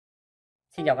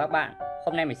Xin chào các bạn,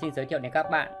 hôm nay mình xin giới thiệu đến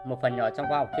các bạn một phần nhỏ trong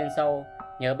khoa học chuyên sâu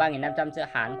nhớ 3.500 chữ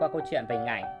Hán qua câu chuyện về hình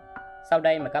ảnh. Sau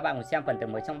đây mời các bạn cùng xem phần từ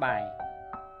mới trong bài.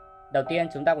 Đầu tiên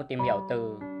chúng ta cùng tìm hiểu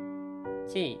từ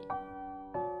chỉ.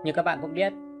 Như các bạn cũng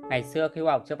biết, ngày xưa khi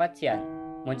khoa học chưa phát triển,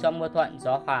 muốn cho mưa thuận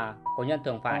gió hòa, cổ nhân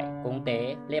thường phải cúng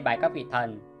tế, lễ bái các vị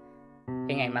thần.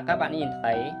 Hình ảnh mà các bạn nhìn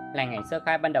thấy là hình ảnh sơ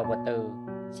khai ban đầu của từ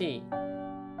chỉ.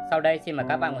 Sau đây xin mời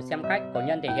các bạn cùng xem cách cổ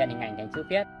nhân thể hiện hình ảnh thành chữ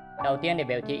viết. Đầu tiên để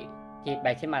biểu thị thịt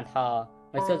bày trên bàn thờ,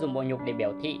 người xưa dùng bộ nhục để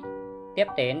biểu thị. Tiếp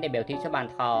đến để biểu thị cho bàn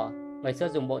thờ, người xưa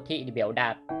dùng bộ thị để biểu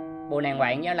đạt. Bộ này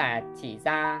ngoài ý nghĩa là chỉ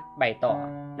ra, bày tỏ,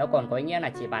 nó còn có ý nghĩa là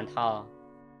chỉ bàn thờ.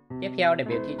 Tiếp theo để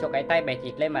biểu thị cho cái tay bày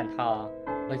thịt lên bàn thờ,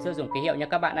 người xưa dùng ký hiệu như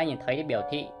các bạn đang nhìn thấy để biểu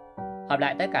thị. Hợp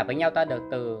lại tất cả với nhau ta được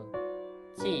từ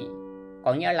chỉ,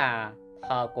 có nghĩa là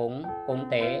thờ cúng, cúng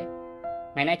tế.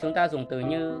 Ngày nay chúng ta dùng từ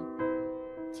như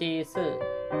chi sự,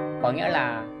 có nghĩa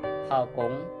là thờ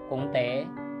cúng, cúng tế,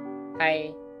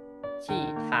 hay chi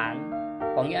thán,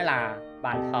 có nghĩa là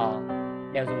bàn thờ,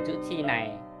 đều dùng chữ chi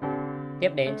này.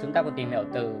 Tiếp đến chúng ta cùng tìm hiểu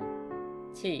từ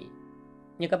chỉ.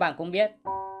 Như các bạn cũng biết,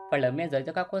 phần lớn biên giới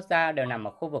giữa các quốc gia đều nằm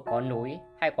ở khu vực có núi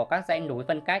hay có các dãy núi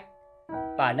phân cách,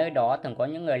 và ở nơi đó thường có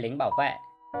những người lính bảo vệ.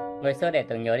 Người xưa để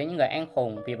tưởng nhớ đến những người anh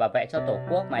hùng vì bảo vệ cho tổ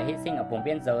quốc mà hy sinh ở vùng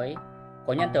biên giới,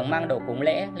 cổ nhân thường mang đồ cúng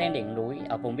lễ lên đỉnh núi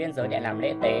ở vùng biên giới để làm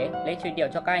lễ tế, lễ truy điệu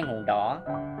cho các anh hùng đó.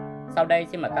 Sau đây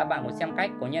xin mời các bạn cùng xem cách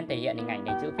cổ nhân thể hiện hình ảnh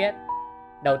thành chữ viết.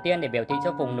 Đầu tiên để biểu thị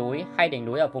cho vùng núi hay đỉnh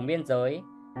núi ở vùng biên giới,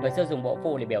 người xưa dùng bộ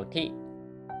phụ để biểu thị.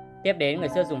 Tiếp đến người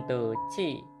xưa dùng từ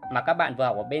chỉ mà các bạn vừa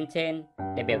học ở bên trên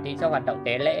để biểu thị cho hoạt động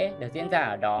tế lễ được diễn ra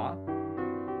ở đó.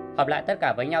 Hợp lại tất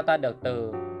cả với nhau ta được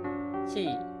từ chỉ,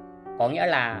 có nghĩa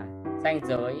là ranh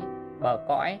giới, bờ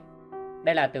cõi.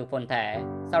 Đây là từ phồn thể,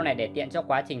 sau này để tiện cho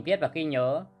quá trình viết và ghi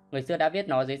nhớ, người xưa đã viết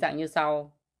nó dưới dạng như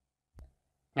sau.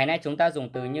 Ngày nay chúng ta dùng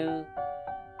từ như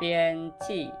biên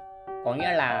chỉ, có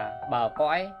nghĩa là bờ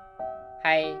cõi,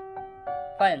 hay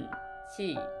phần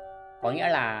chỉ, có nghĩa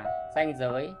là ranh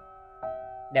giới,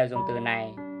 đều dùng từ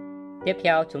này. Tiếp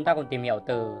theo chúng ta cùng tìm hiểu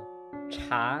từ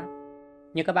trá.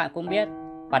 Như các bạn cũng biết,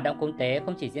 hoạt động cúng tế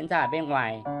không chỉ diễn ra ở bên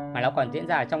ngoài mà nó còn diễn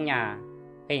ra ở trong nhà.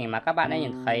 Hình ảnh mà các bạn đã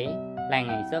nhìn thấy là hình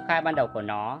ảnh sơ khai ban đầu của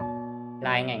nó,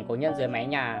 là hình ảnh cổ nhân dưới mái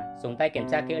nhà dùng tay kiểm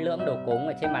tra kỹ lưỡng đồ cúng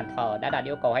ở trên bàn thờ đã đạt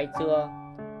yêu cầu hay chưa.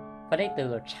 Phân tích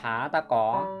từ trá ta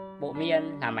có bộ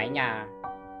miên là mái nhà,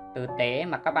 từ tế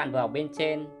mà các bạn vừa học bên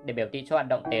trên để biểu thị cho hoạt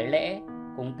động tế lễ,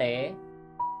 cúng tế.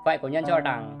 Vậy cổ nhân cho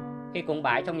rằng khi cúng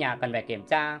bái trong nhà cần phải kiểm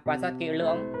tra, quan sát kỹ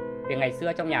lưỡng, vì ngày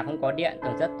xưa trong nhà không có điện,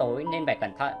 thường rất tối nên phải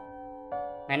cẩn thận.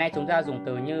 Ngày nay chúng ta dùng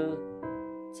từ như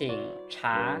chỉnh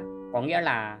trá, có nghĩa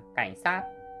là cảnh sát,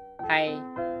 hay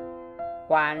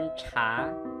quan trá,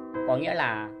 có nghĩa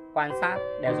là quan sát,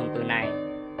 đều dùng từ này.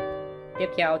 Tiếp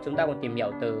theo chúng ta cùng tìm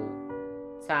hiểu từ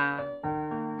xa.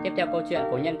 Tiếp theo câu chuyện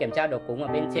cổ nhân kiểm tra đồ cúng ở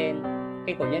bên trên.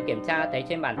 Khi cổ nhân kiểm tra thấy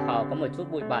trên bàn thờ có một chút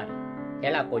bụi bẩn, thế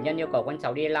là cổ nhân yêu cầu con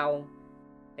cháu đi lau.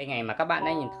 Hình ảnh mà các bạn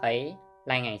đang nhìn thấy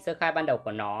là hình ảnh sơ khai ban đầu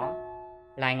của nó,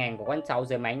 là hình ảnh của con cháu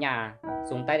dưới mái nhà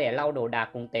dùng tay để lau đồ đạc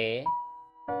cúng tế.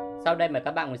 Sau đây mời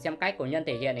các bạn cùng xem cách cổ nhân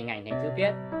thể hiện hình ảnh thành chữ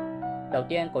viết. Đầu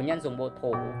tiên cổ nhân dùng bộ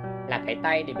thủ là cái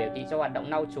tay để biểu thị cho hoạt động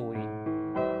lau chùi.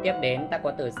 Tiếp đến ta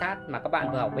có từ sát mà các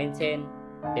bạn vừa học bên trên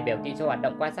để biểu thị cho hoạt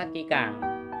động quan sát kỹ càng.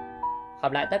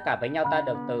 Hợp lại tất cả với nhau ta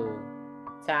được từ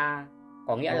cha,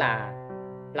 có nghĩa là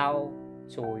lau,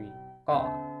 chùi, cọ.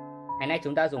 Ngày nay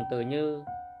chúng ta dùng từ như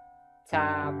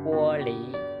cha bua lý,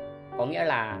 có nghĩa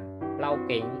là lau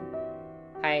kính,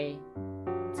 hay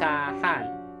cha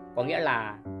hàn, có nghĩa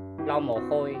là lau mồ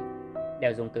hôi,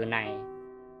 đều dùng từ này.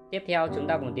 Tiếp theo chúng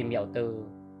ta cùng tìm hiểu từ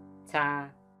cha.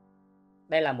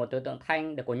 Đây là một từ tượng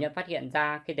thanh được cổ nhân phát hiện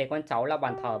ra khi thấy con cháu lau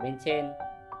bàn thờ bên trên.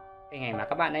 Hình ảnh mà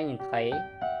các bạn đang nhìn thấy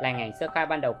là hình ảnh sơ khai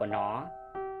ban đầu của nó.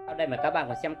 Sau đây mời các bạn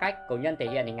cùng xem cách cổ nhân thể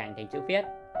hiện hình ảnh thành chữ viết.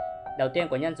 Đầu tiên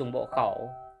cổ nhân dùng bộ khẩu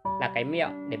là cái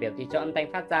miệng để biểu thị cho âm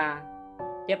thanh phát ra.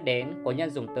 Tiếp đến cổ nhân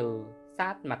dùng từ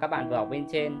sát mà các bạn vừa học bên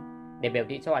trên để biểu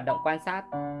thị cho hoạt động quan sát,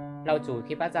 lau chùi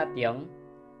khi phát ra tiếng.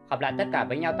 Hợp lại tất cả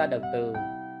với nhau ta được từ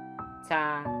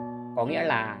cha, có nghĩa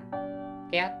là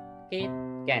két, kít,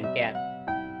 kèn kẹt.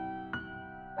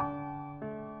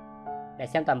 Để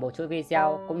xem toàn bộ chuỗi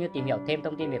video cũng như tìm hiểu thêm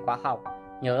thông tin về khóa học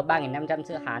nhớ 3.500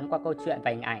 chữ Hán qua câu chuyện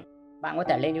và hình ảnh, bạn có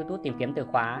thể lên YouTube tìm kiếm từ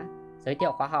khóa giới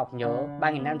thiệu khóa học nhớ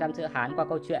 3.500 chữ Hán qua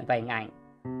câu chuyện và hình ảnh.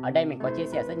 Ở đây mình có chia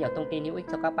sẻ rất nhiều thông tin hữu ích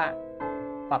cho các bạn.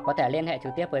 Hoặc có thể liên hệ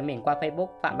trực tiếp với mình qua Facebook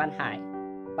Phạm Văn Hải.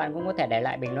 Bạn cũng có thể để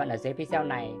lại bình luận ở dưới video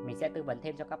này, mình sẽ tư vấn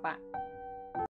thêm cho các bạn.